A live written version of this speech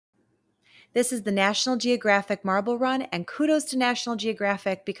This is the National Geographic Marble Run, and kudos to National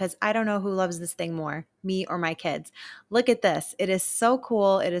Geographic because I don't know who loves this thing more, me or my kids. Look at this. It is so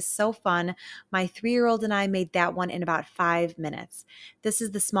cool. It is so fun. My 3-year-old and I made that one in about 5 minutes. This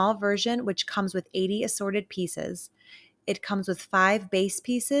is the small version, which comes with 80 assorted pieces. It comes with 5 base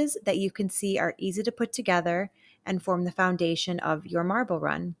pieces that you can see are easy to put together and form the foundation of your marble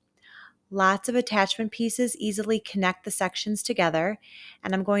run. Lots of attachment pieces easily connect the sections together,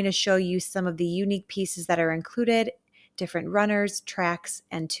 and I'm going to show you some of the unique pieces that are included, different runners, tracks,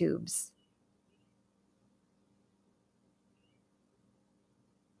 and tubes.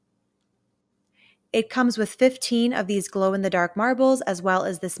 It comes with 15 of these glow-in-the-dark marbles, as well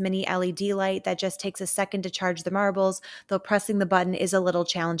as this mini LED light that just takes a second to charge the marbles, though pressing the button is a little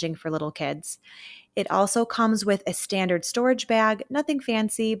challenging for little kids. It also comes with a standard storage bag, nothing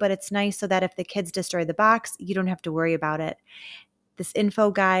fancy, but it's nice so that if the kids destroy the box, you don't have to worry about it. This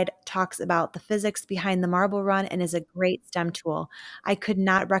info guide talks about the physics behind the marble run and is a great STEM tool. I could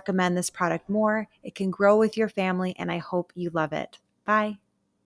not recommend this product more. It can grow with your family, and I hope you love it. Bye.